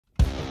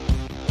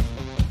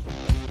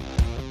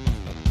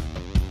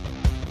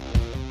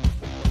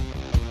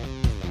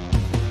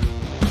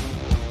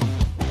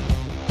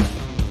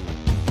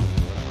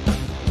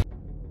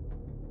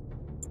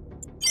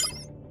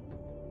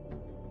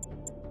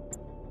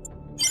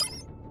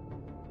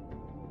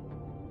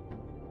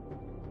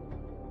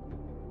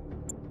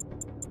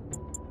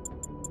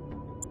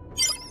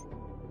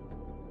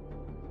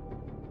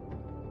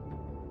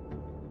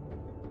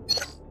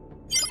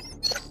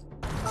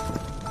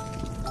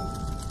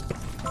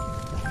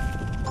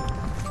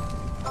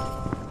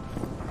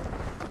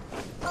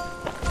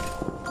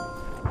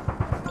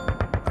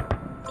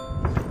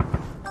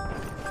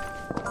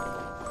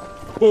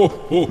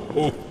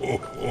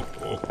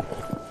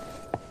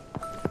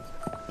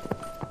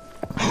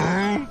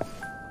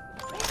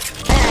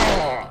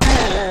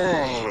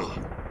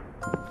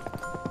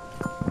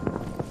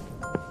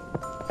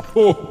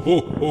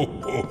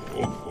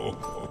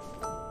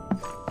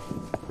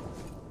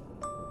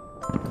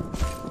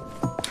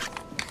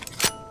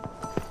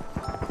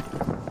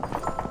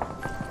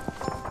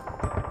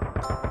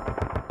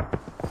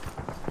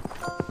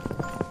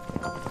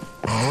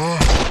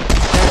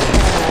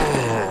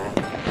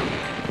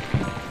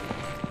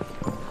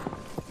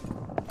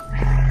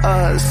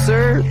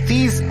Sir,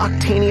 these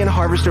Octanian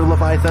Harvester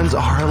Leviathans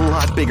are a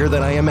lot bigger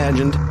than I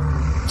imagined.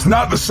 It's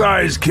not the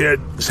size, kid.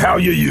 It's how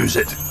you use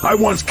it. I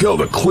once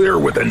killed a clear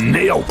with a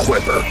nail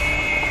clipper.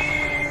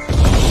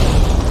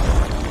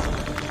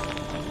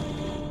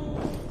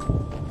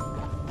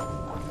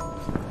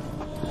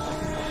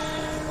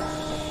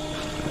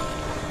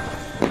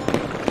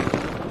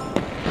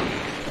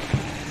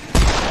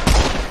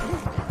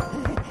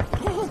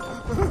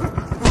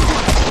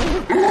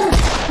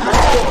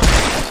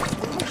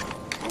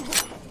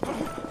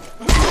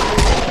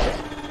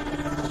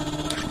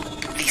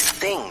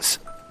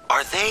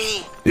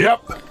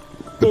 Yep.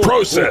 The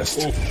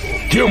processed.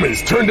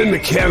 Humans turned into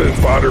cannon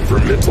fodder for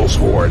Mitzel's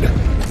horde.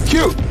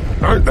 Cute,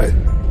 aren't they?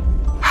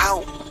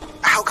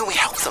 How can we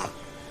help them?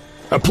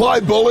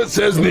 Apply bullets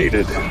as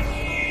needed.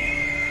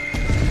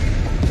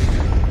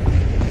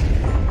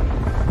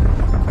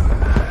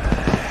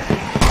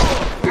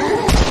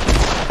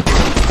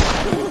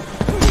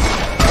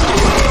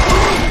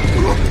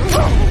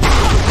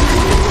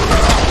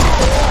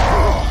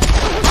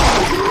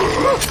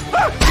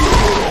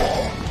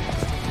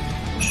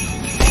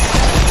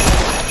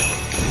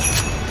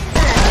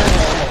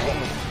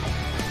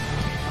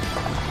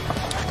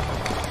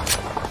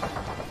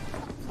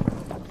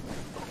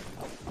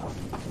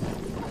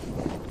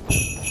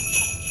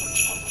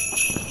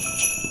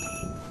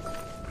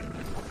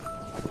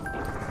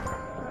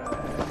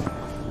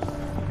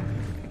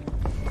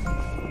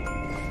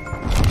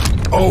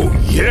 Oh,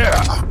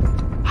 yeah!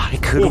 I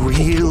could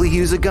really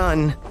use a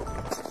gun.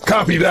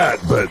 Copy that,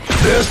 but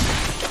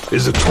this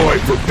is a toy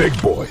for big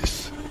boys.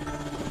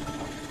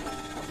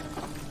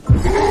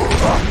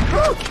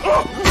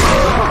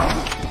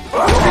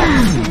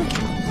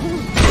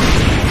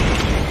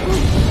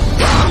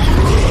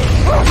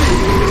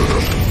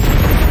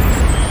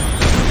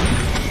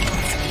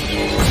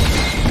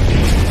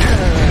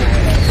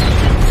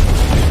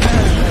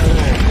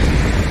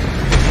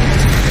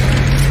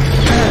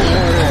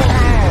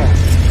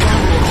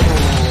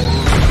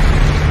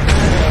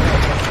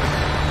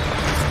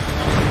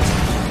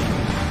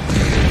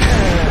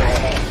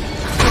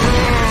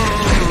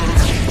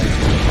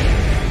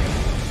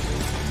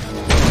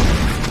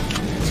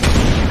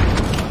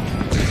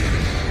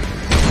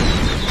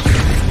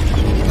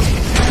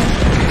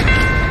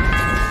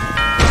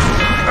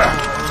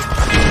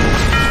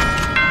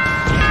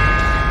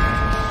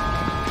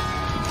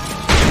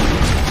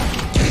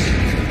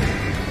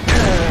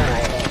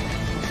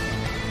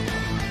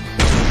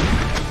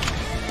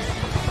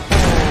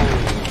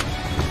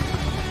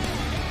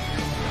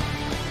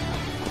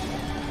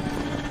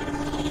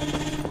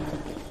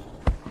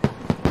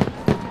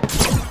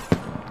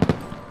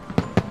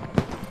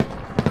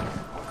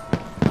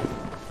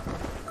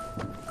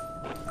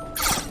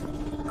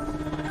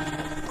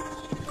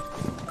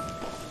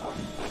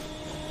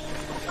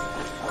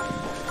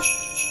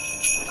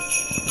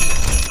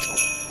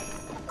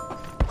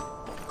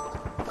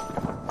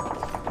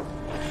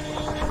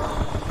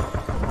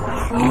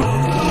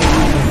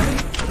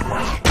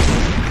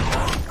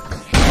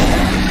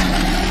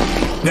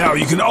 Now,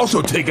 you can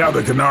also take out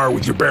a Gnar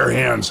with your bare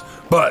hands,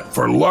 but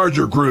for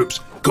larger groups,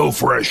 go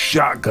for a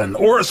shotgun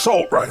or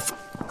assault rifle.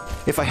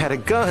 If I had a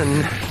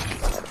gun...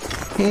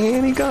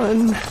 Any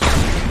gun...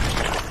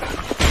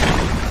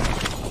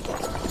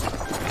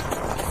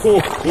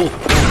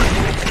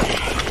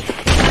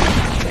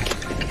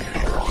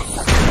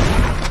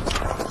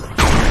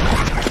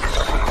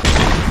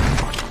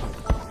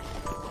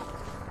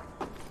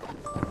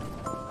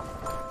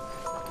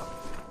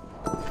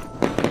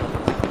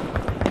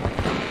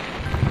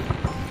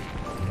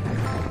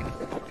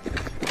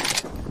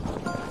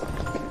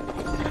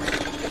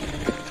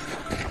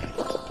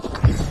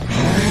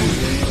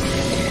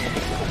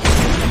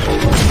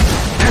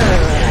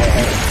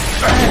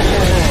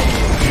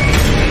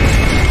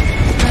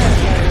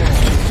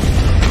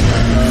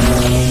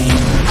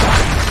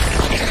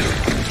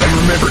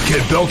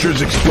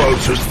 Belchers explode,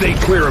 so stay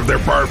clear of their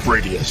barf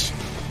radius.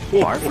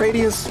 Barf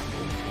radius?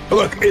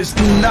 Look, it's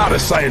not a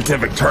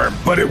scientific term,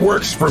 but it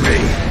works for me.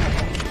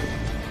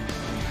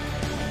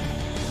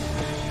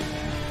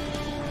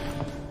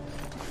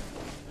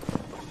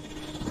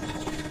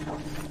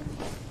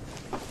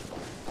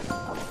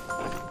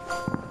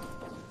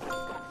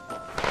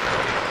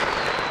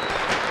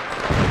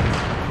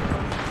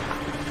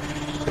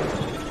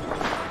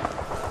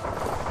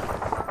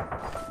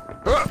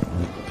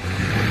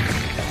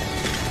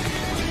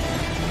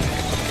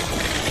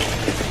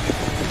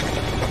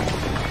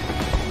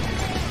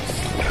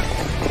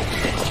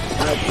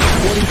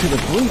 to the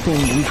briefing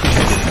we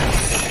presented.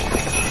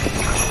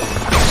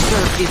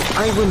 Sir, if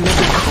I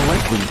remember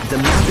correctly, the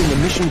map in the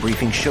mission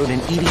briefing showed an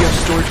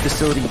EDF storage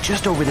facility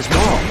just over this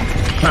wall.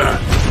 Huh.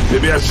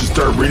 Maybe I should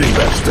start reading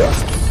that stuff.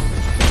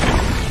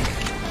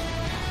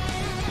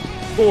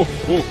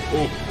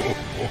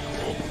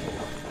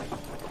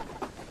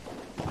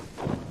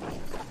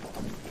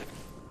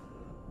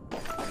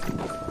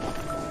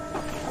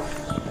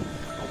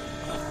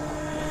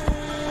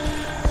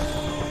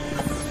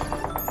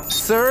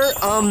 Sir,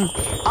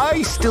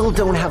 I still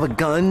don't have a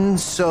gun,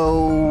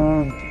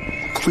 so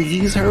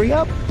please hurry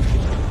up.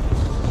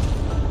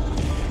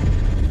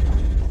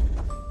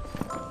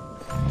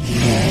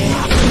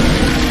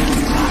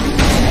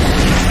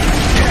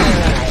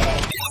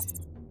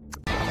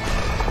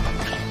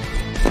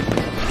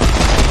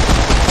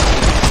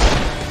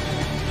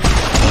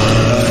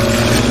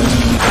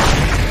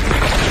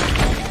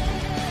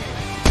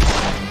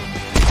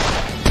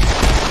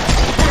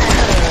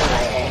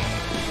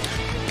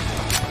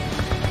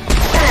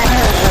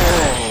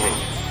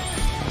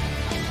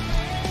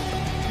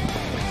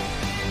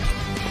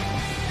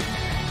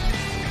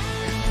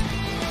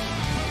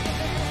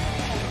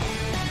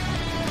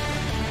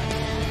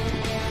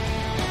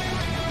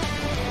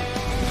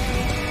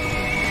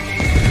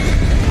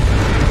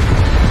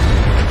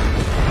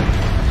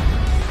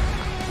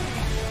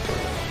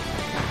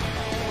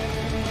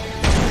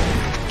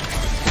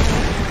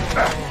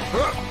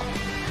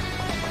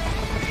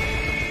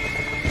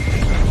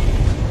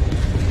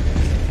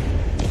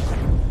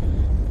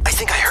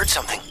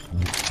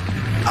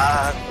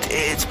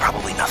 It's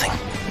probably nothing.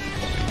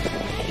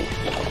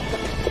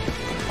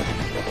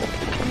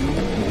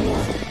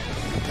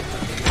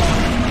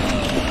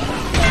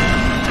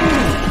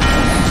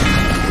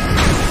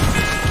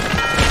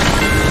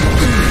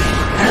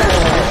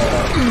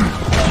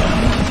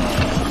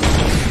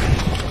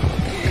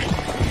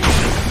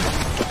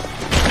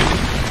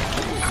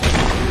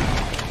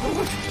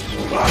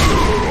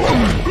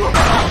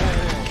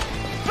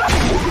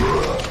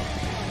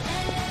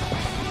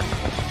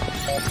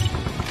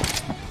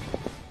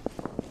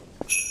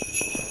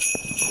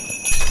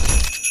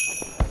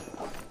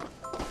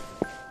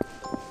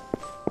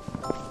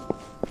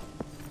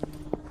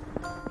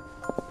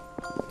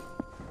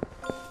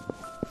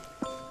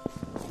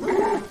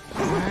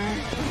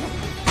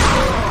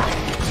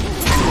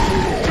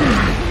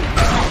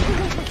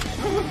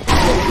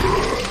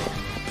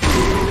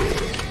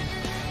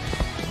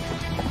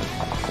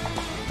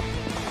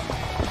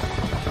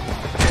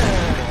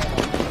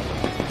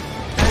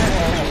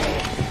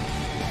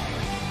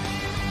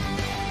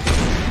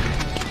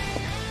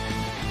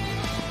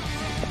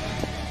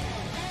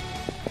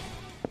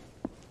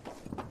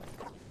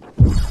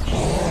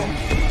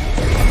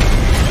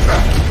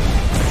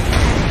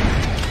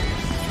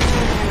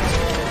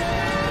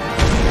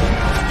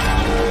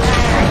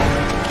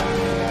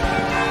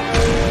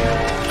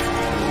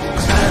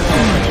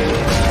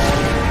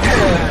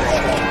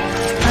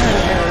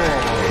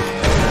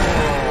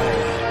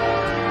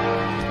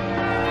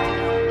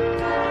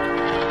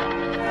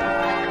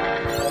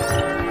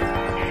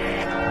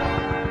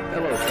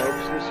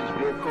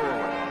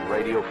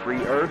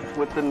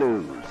 The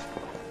news.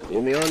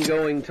 In the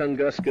ongoing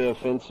Tunguska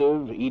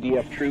offensive,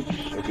 EDF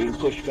troops are being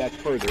pushed back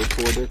further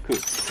toward their coup.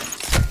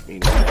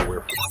 Meanwhile,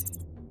 we're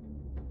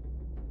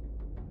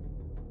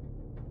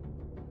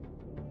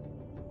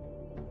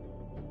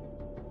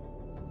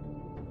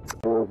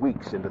 4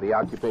 weeks into the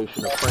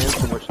occupation of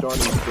France, and we're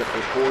starting to get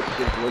reports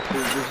of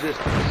glitches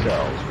resisting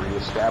cells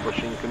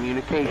re-establishing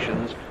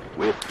communications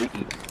with the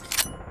East.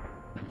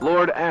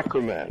 Lord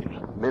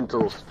Ackerman,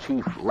 Mental's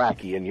chief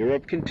lackey in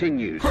Europe,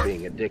 continues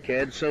being a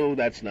dickhead, so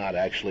that's not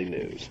actually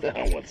news.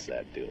 What's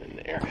that doing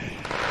there?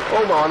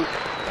 Hold on.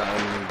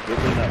 Give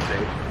me an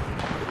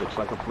update. It looks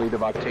like a fleet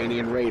of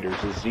Octanian raiders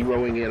is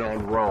zeroing in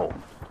on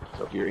Rome.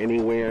 So if you're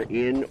anywhere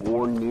in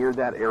or near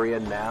that area,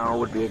 now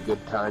would be a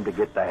good time to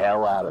get the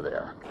hell out of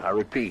there. I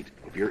repeat,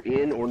 if you're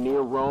in or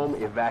near Rome,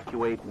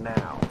 evacuate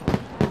now.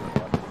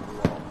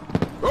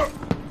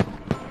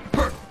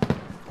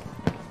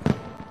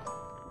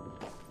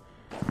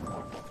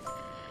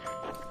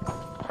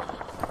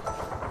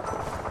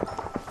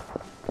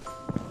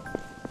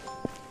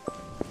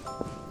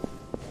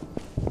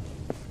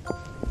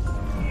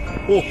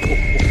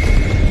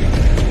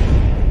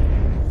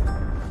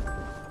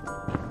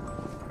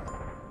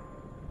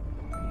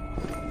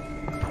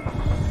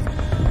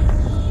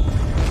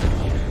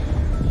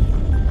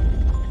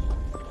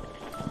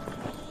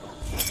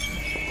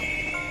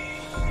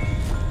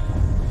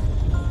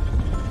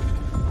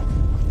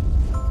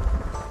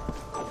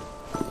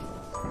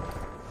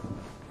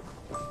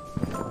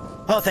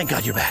 Oh, thank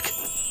God you're back.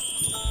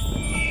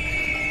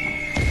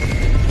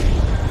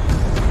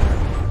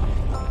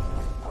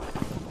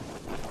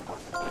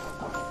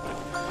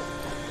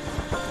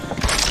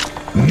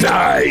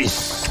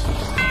 Nice!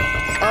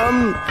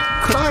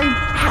 Could I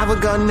have a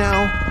gun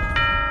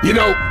now? You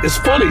know, it's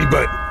funny,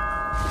 but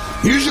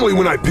usually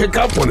when I pick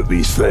up one of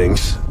these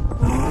things...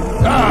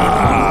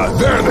 Ah,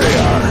 there they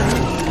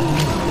are!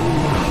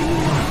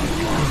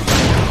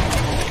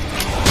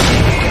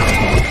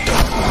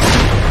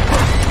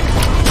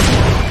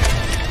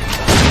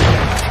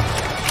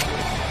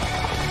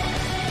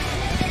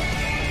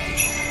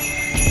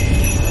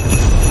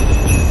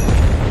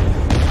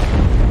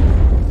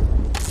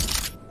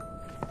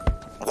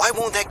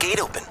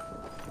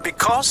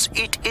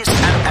 It is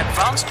an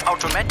advanced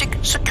automatic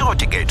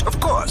security gate, of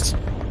course.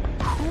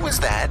 Who was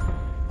that?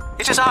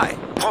 It is I,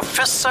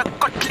 Professor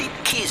Gottlieb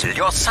Kiesel,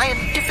 your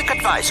scientific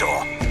advisor.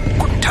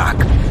 Guten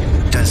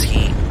Tag. Does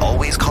he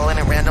always call in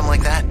at random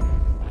like that?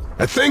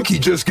 I think he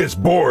just gets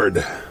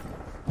bored.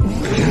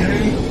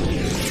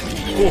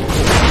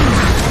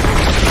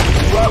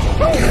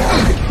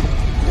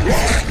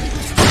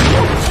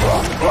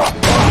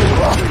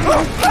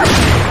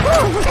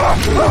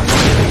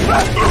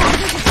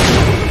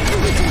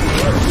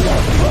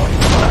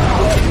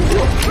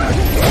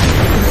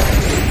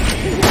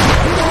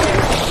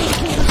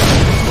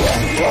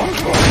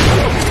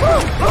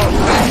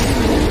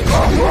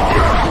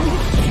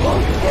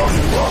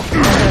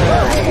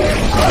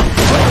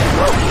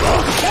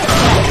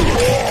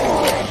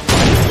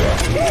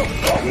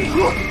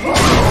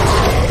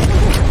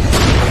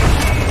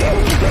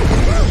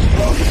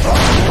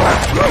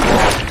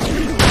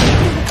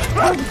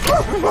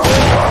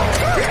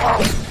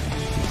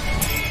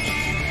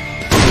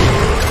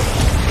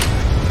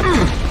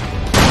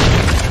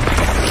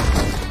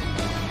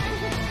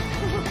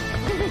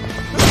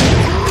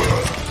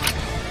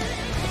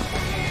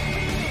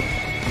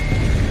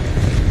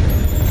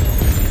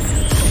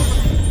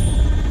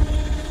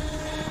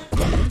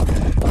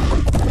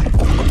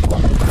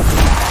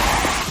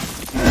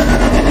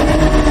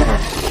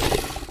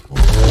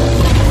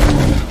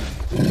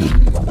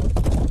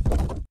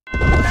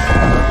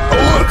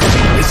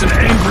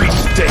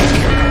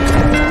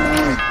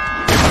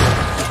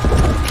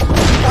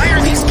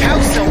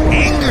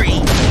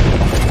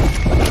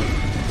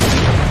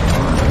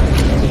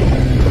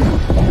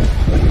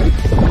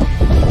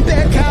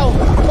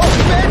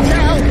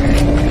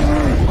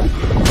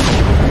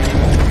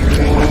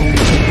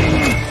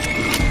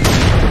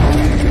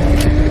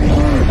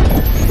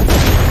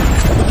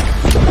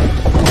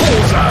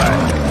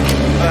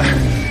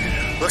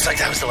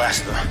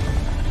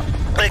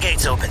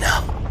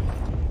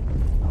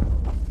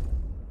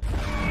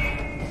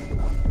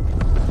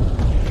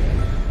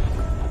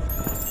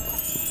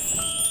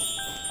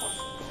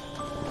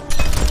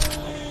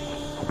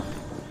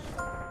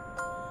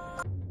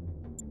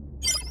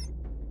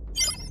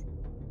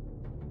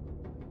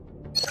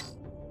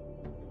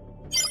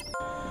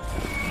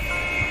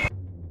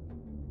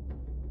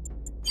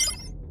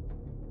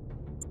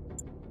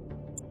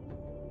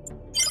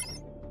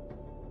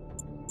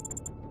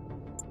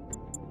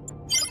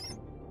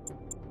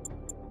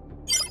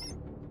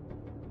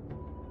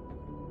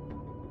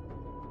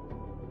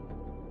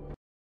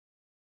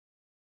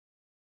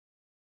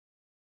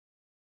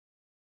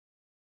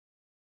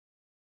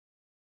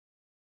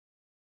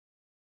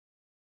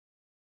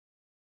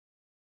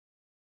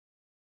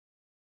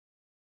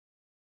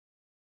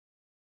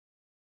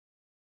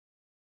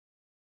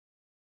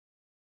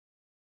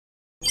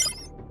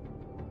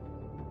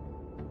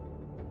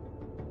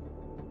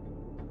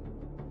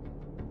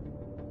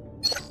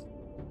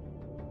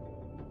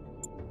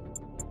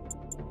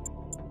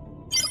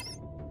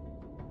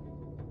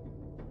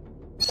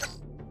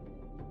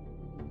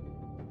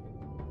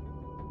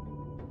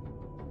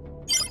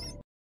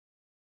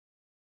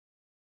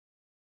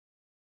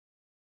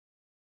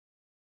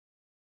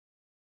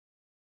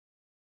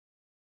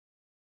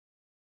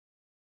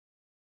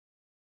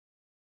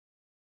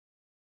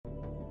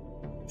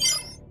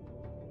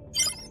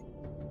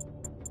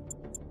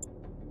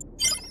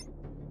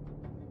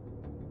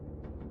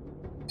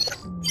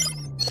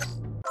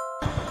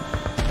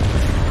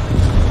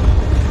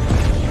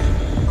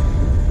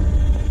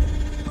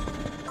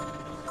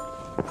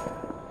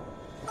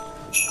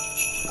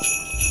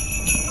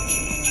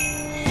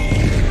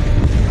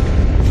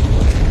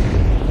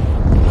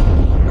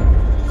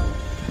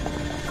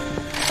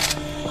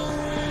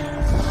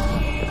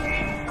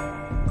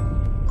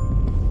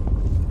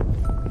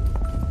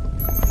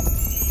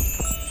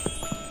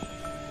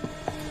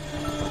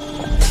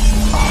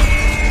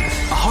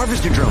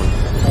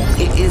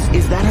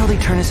 Is that how they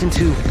turn us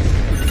into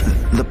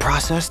the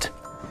processed?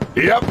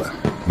 Yep.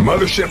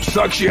 Mothership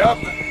sucks you up,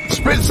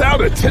 spits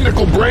out a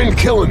tentacle brain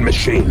killing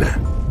machine.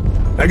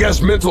 I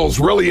guess Mental's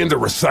really into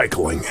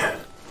recycling.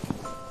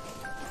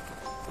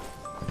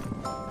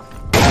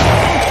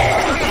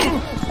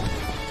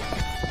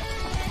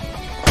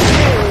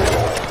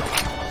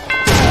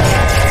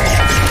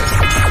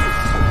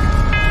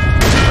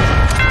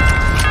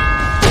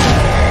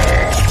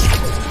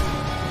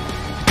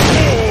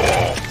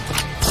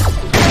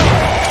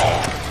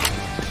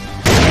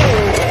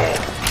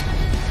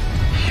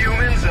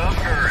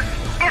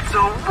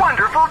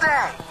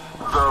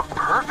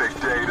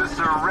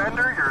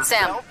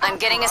 Sam, I'm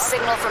getting a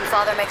signal from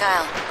Father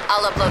Mikhail.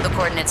 I'll upload the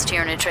coordinates to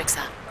your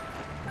Nutrixa.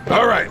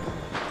 All right.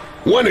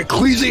 One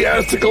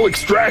ecclesiastical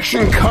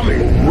extraction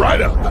coming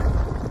right up.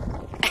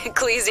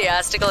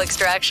 Ecclesiastical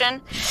extraction?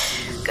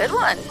 Good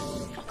one.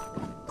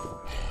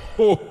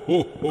 Ho,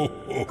 ho, ho,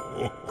 ho,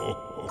 ho,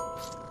 ho.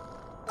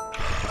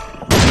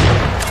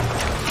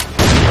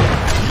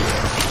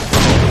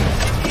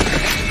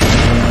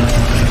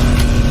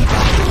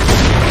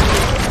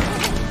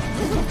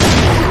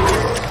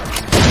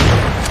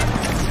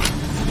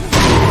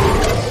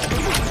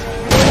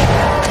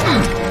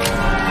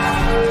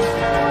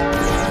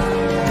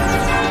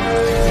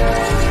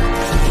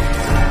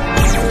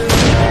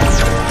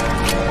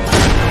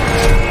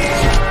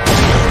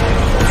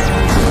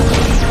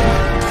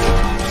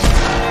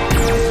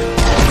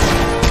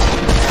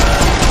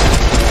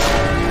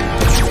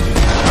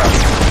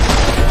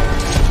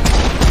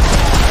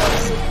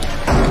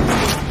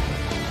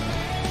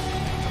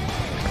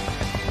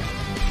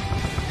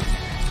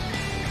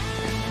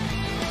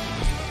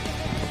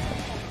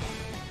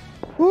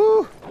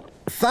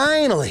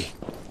 Finally!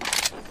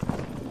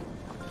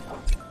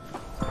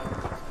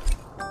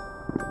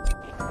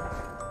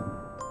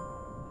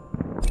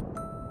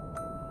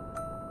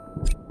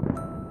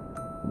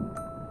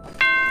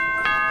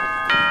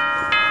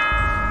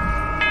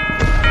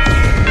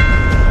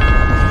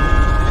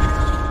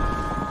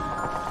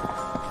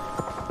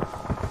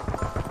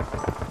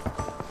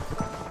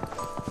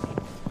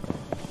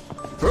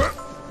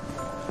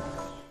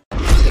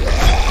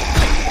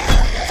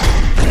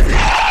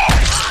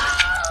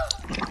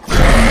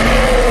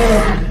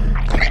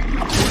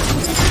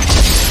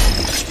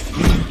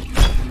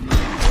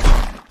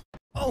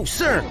 Oh,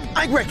 sir,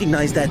 I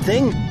recognize that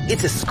thing.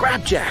 It's a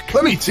scrapjack.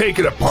 Let me take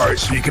it apart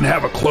so you can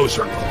have a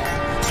closer look.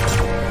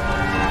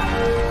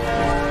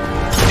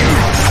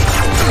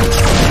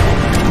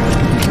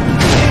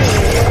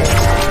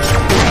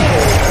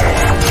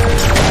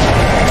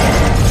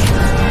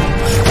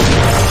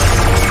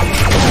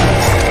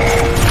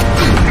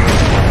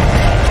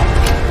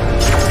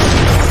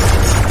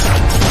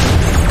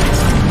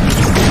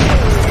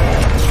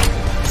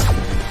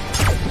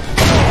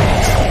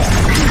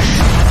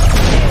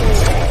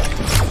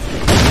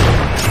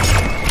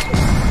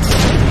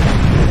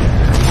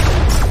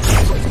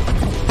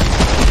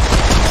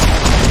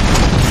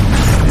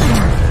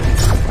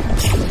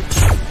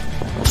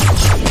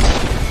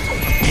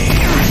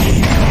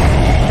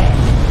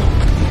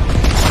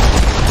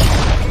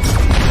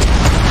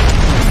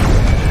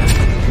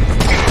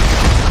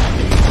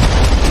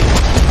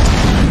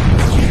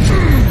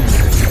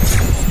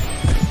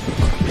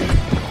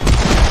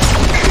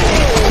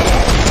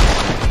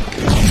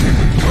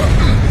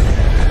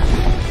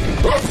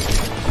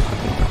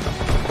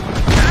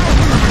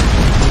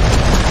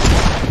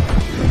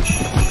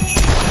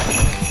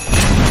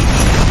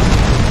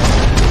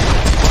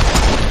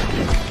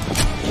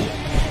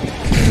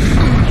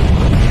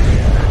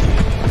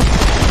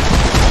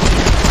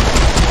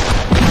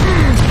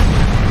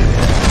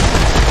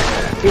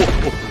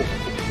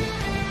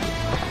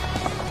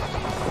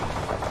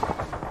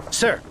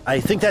 Sir, I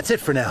think that's it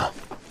for now.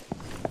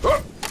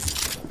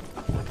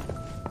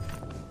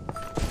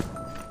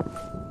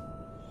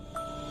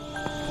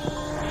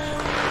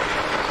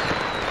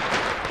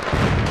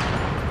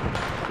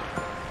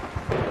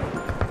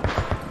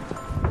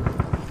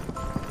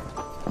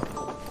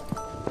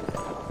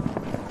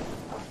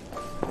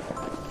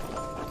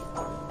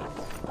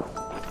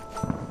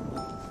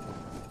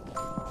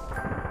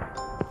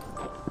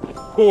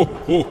 Ho,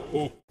 ho,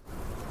 ho.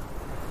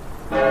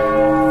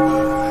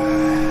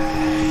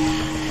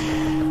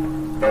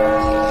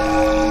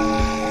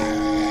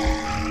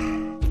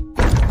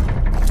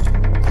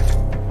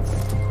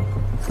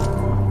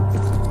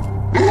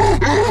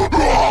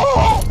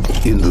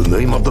 In the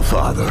name of the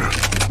Father, in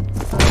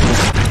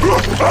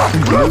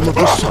the name of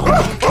the Son,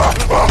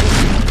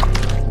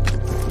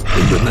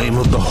 in the name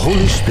of the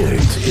Holy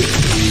Spirit.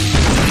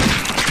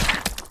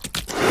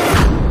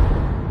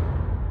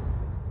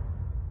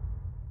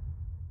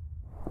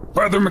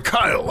 Father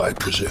Mikhail, I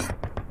presume.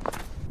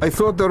 I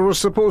thought there was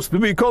supposed to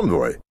be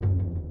convoy.